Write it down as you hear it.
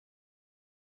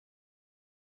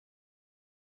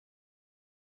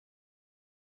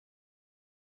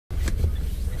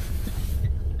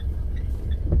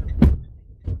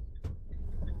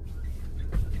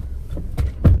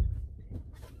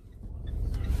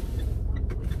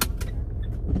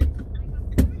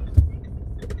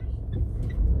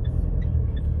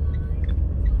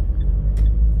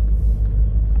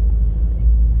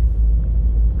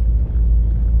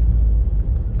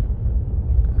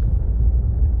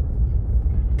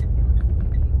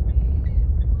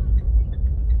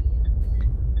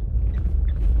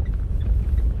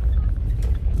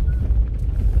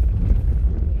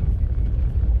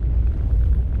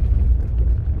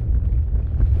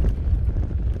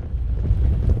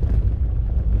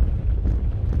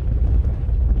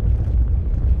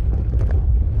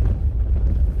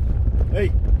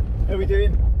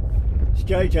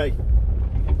JJ,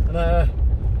 and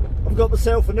I've got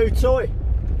myself a new toy,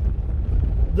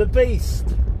 the Beast.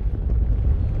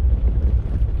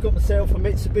 Got myself a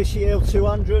Mitsubishi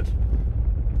L200,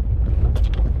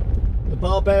 the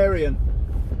Barbarian.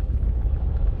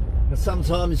 Now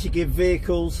sometimes you give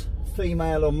vehicles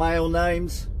female or male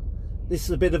names. This is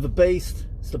a bit of a beast.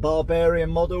 It's the Barbarian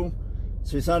model,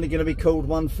 so it's only going to be called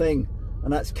one thing,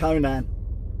 and that's Conan.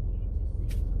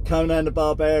 Conan the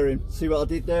Barbarian. See what I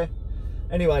did there?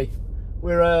 Anyway,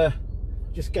 we're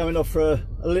just going off for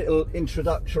a little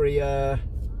introductory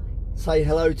say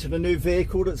hello to the new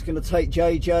vehicle that's going to take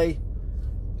JJ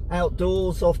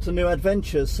outdoors off to new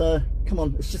adventures. So come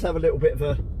on, let's just have a little bit of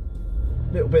a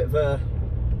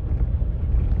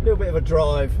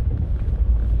drive.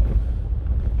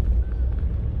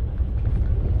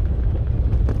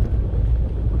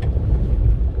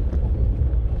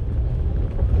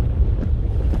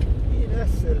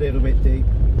 A little bit deep.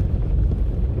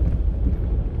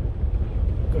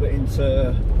 Got it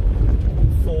into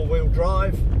 4-wheel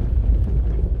drive.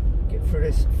 Get through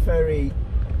this ferry.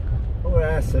 Oh,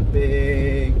 that's a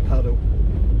big puddle.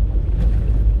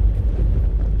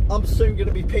 I'm soon going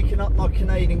to be picking up my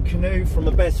Canadian canoe from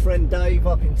my best friend Dave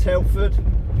up in Telford.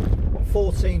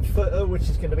 14-footer, which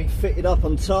is going to be fitted up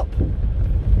on top.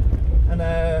 And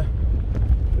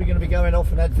we're going to be going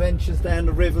off on adventures down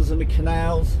the rivers and the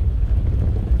canals,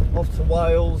 off to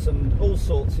Wales and all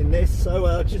sorts in this. So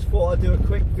I just thought I'd do a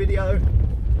quick video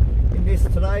in this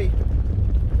today,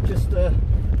 just to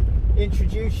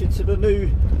introduce you to the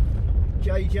new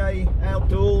JJ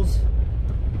Outdoors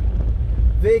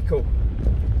vehicle.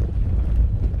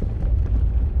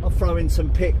 I'll throw in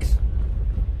some pics.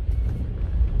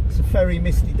 It's a very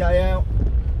misty day out.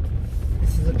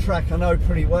 This is a track I know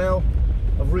pretty well.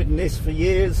 I've ridden this for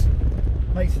years.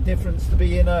 Makes a difference to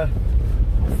be in a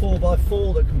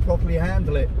 4x4 that can properly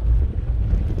handle it.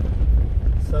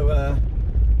 So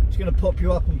just going to pop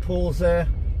you up and pause there.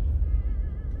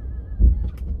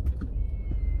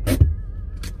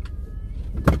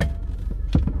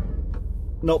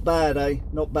 Not bad, eh?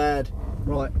 Not bad.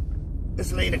 Right,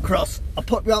 let's lean across. I'll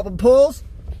pop you up and pause.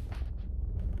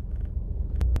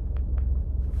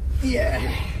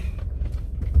 Yeah.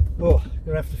 Oh,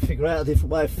 gonna have to figure out a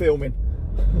different way of filming.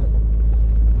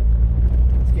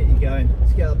 Get you going.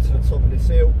 Let's get up to the top of this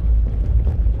hill.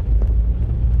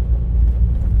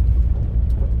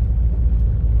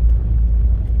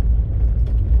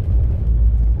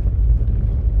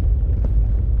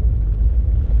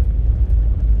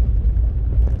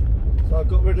 So I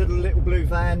got rid of the little blue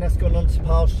van that's gone on to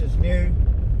pastures new,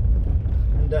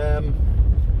 and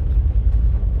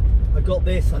I got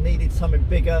this. I needed something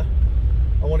bigger.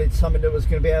 I wanted something that was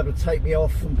going to be able to take me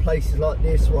off from places like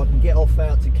this, where I can get off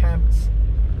out to camps,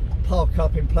 park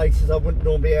up in places I wouldn't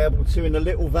normally be able to in a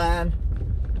little van,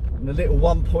 in a little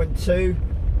 1.2.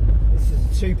 This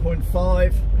is a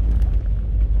 2.5,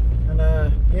 and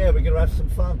yeah, we're going to have some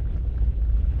fun.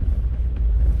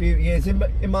 Beauty is, in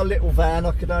my little van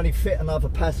I could only fit another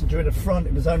passenger in the front.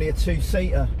 It was only a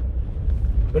 2-seater,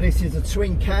 but this is a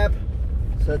twin cab,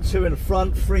 so 2 in the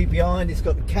front, 3 behind. It's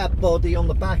got the cab body on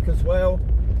the back as well,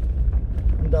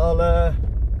 and I'll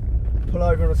pull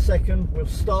over in a second. We'll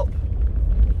stop.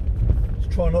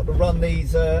 Try not to run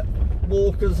these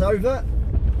walkers over.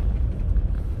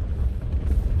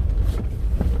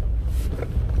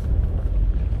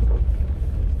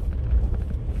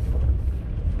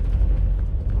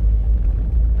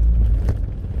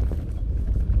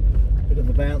 Bit of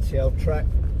a bouncy old track.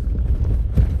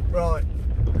 Right.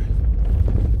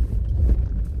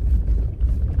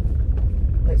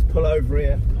 Let's pull over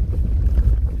here.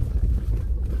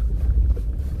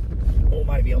 Or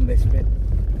maybe on this bit.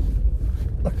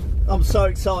 I'm so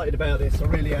excited about this, I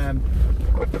really am.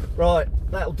 Right,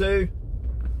 that'll do.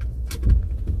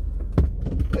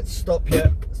 Let's stop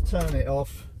here. Let's turn it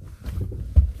off.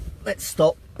 Let's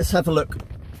stop. Let's have a look.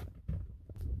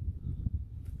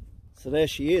 So there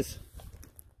she is.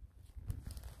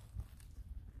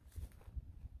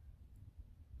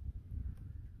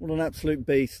 What an absolute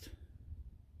beast.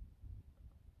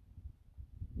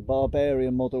 The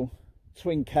Barbarian model.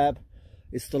 Twin cab.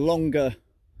 It's the longer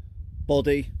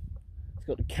body. It's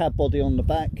got the cab body on the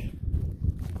back.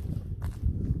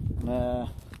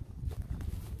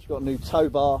 It's got a new tow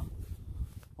bar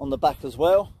on the back as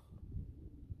well,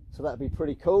 so that'd be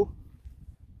pretty cool.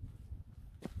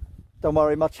 Don't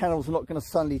worry, my channel's not going to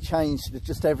suddenly change to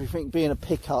just everything being a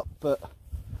pickup, but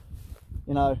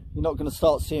you know, you're not going to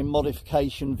start seeing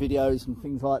modification videos and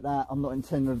things like that. I'm not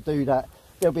intending to do that.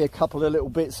 There'll be a couple of little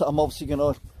bits that I'm obviously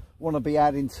going to want to be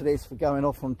adding to this for going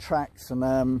off on tracks,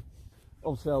 and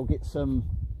obviously I'll get some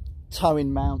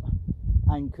towing mount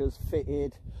anchors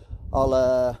fitted.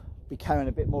 I'll be carrying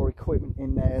a bit more equipment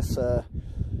in there, so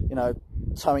you know,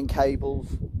 towing cables,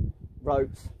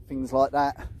 ropes, things like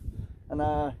that.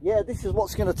 And yeah, this is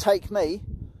what's going to take me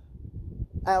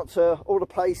out to all the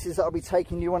places that I'll be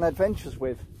taking you on adventures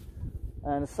with.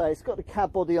 And I say it's got the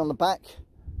cab body on the back,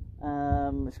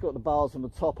 it's got the bars on the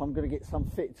top. I'm going to get some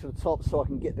fitted to the top so I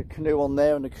can get the canoe on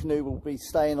there, and the canoe will be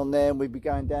staying on there, and we'll be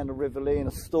going down the River Lee in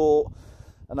a store,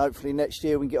 and hopefully next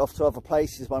year we can get off to other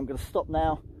places. But I'm going to stop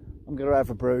now. I'm going to have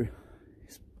a brew.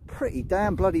 It's pretty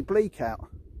damn bloody bleak out.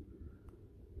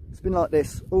 It's been like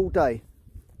this all day,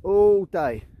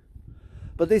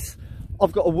 but this,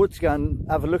 I've got a wood to go and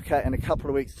have a look at in a couple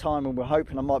of weeks time, and we're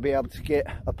hoping I might be able to get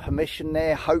a permission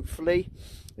there. Hopefully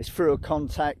it's through a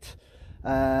contact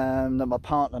that my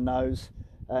partner knows,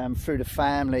 through the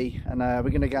family, and we're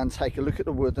going to go and take a look at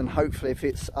the wood, and hopefully if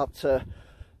it's up to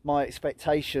my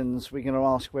expectations, we're going to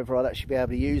ask whether I'd actually be able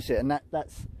to use it. And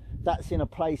that's in a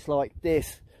place like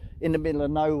this, in the middle of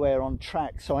nowhere on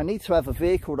track, so I need to have a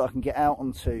vehicle that I can get out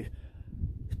onto.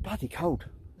 It's bloody cold.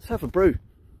 Let's have a brew.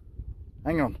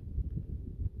 Hang on.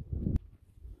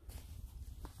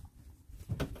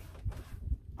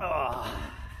 Got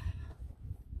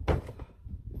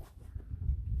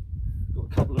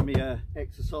a couple of my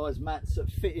exercise mats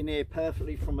that fit in here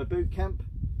perfectly from my boot camp,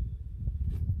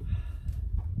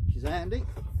 which is handy.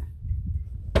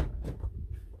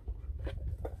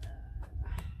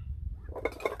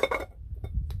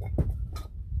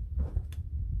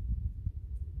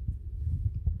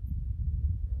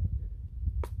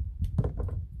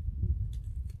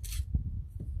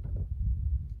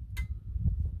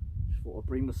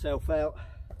 Bring myself out,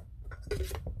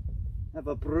 have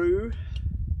a brew.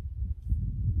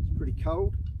 It's pretty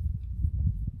cold.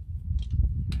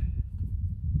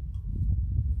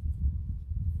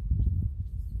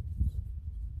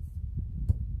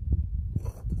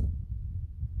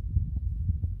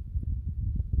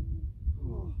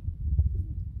 Oh.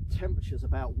 Temperature's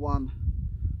about one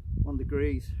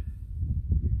degrees.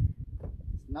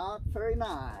 It's not very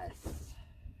nice.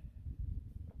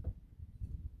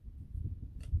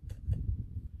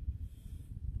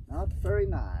 Not very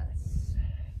nice.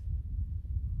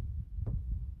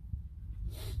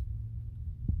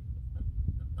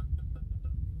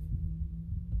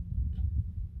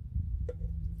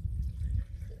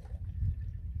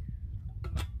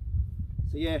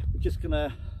 So yeah, we're just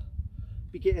gonna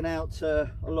be getting out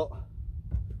to a lot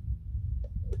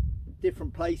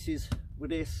different places with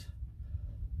this,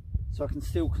 so I can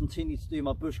still continue to do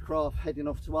my bushcraft, heading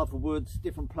off to other woods,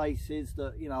 different places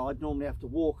that, you know, I'd normally have to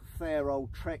walk a fair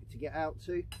old trek to get out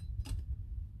to.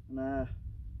 And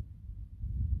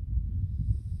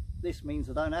this means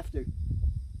I don't have to.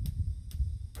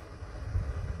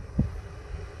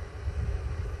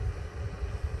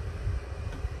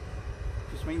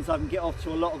 Just means I can get off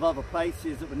to a lot of other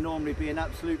places that would normally be an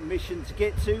absolute mission to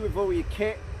get to with all your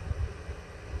kit.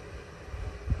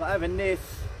 But having this,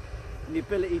 and the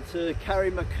ability to carry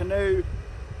my canoe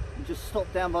and just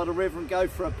stop down by the river and go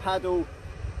for a paddle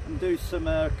and do some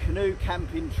canoe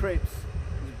camping trips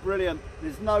is brilliant.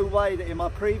 There's no way that in my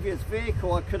previous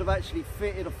vehicle I could have actually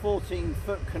fitted a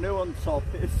 14-foot canoe on top.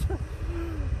 It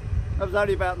was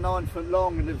only about 9 foot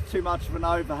long, and there's too much of an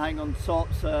overhang on top,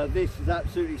 so this is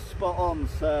absolutely spot on.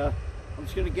 So I'm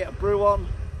just going to get a brew on,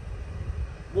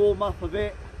 warm up a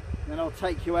bit, and I'll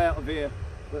take you out of here.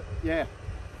 But yeah,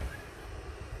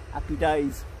 happy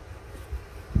days.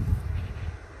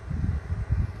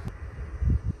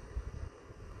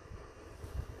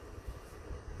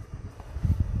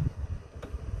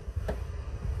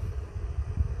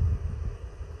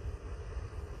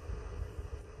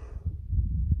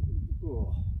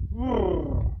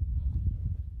 Oh.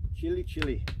 Chilly,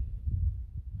 chilly.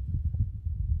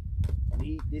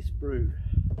 Need this brew.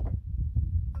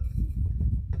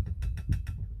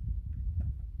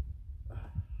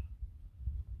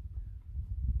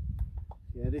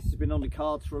 Yeah, this has been on the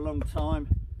cards for a long time.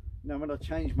 You know, when I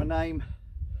changed my name,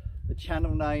 the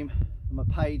channel name and my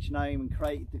page name, and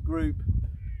created the group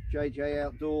JJ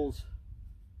Outdoors,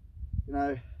 you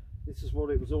know, this is what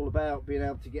it was all about, being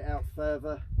able to get out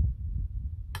further,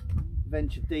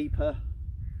 venture deeper,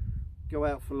 go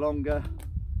out for longer,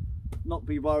 not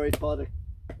be worried by the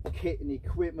kit and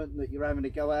equipment that you're having to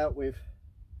go out with.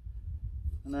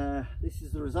 And this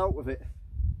is the result of it,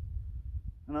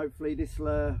 and hopefully this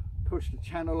will push the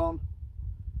channel on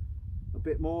a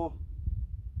bit more.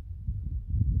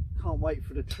 Can't wait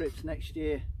for the trips next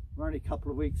year. We're only a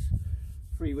couple of weeks,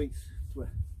 3 weeks, we're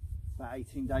about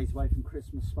 18 days away from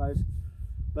Christmas, I suppose.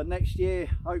 But next year,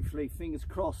 hopefully, fingers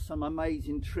crossed, some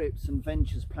amazing trips and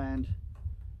ventures planned.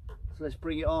 So let's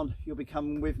bring it on. You'll be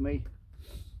coming with me.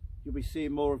 You'll be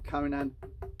seeing more of Conan.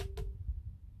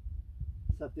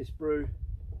 Let's have this brew.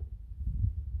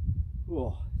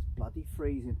 Oh, it's bloody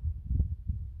freezing.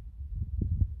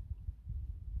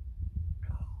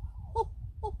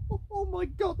 Oh my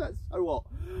God, that's so hot.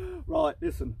 Right,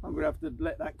 listen, I'm gonna have to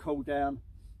let that cool down,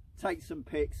 take some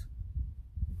pics.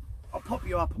 I'll pop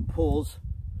you up and pause.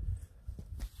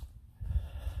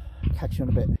 Catch you in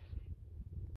a bit.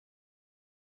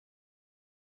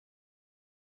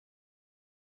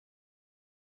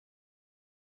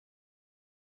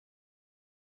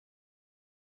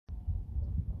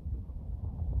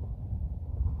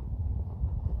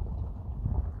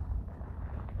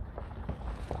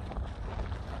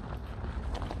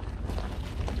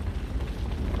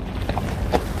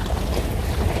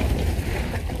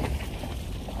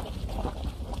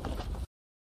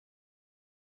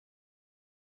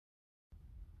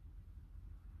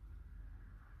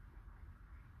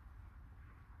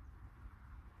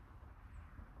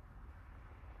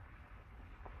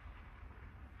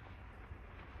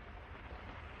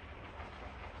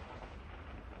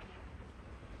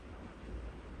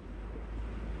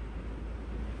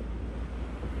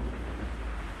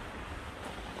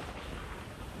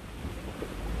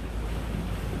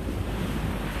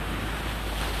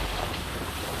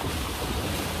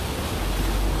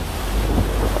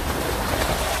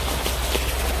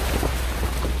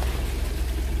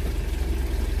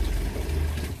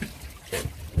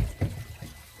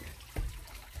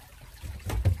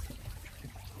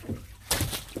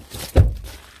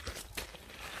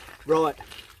 Right,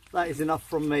 that is enough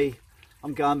from me.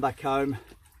 I'm going back home.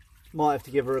 Might have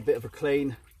to give her a bit of a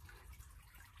clean.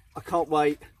 I can't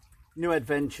wait. New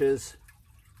adventures,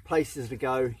 places to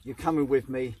go. You're coming with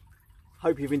me.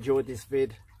 Hope you've enjoyed this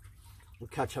vid. We'll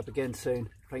catch up again soon.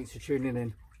 Thanks for tuning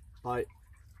in. Bye.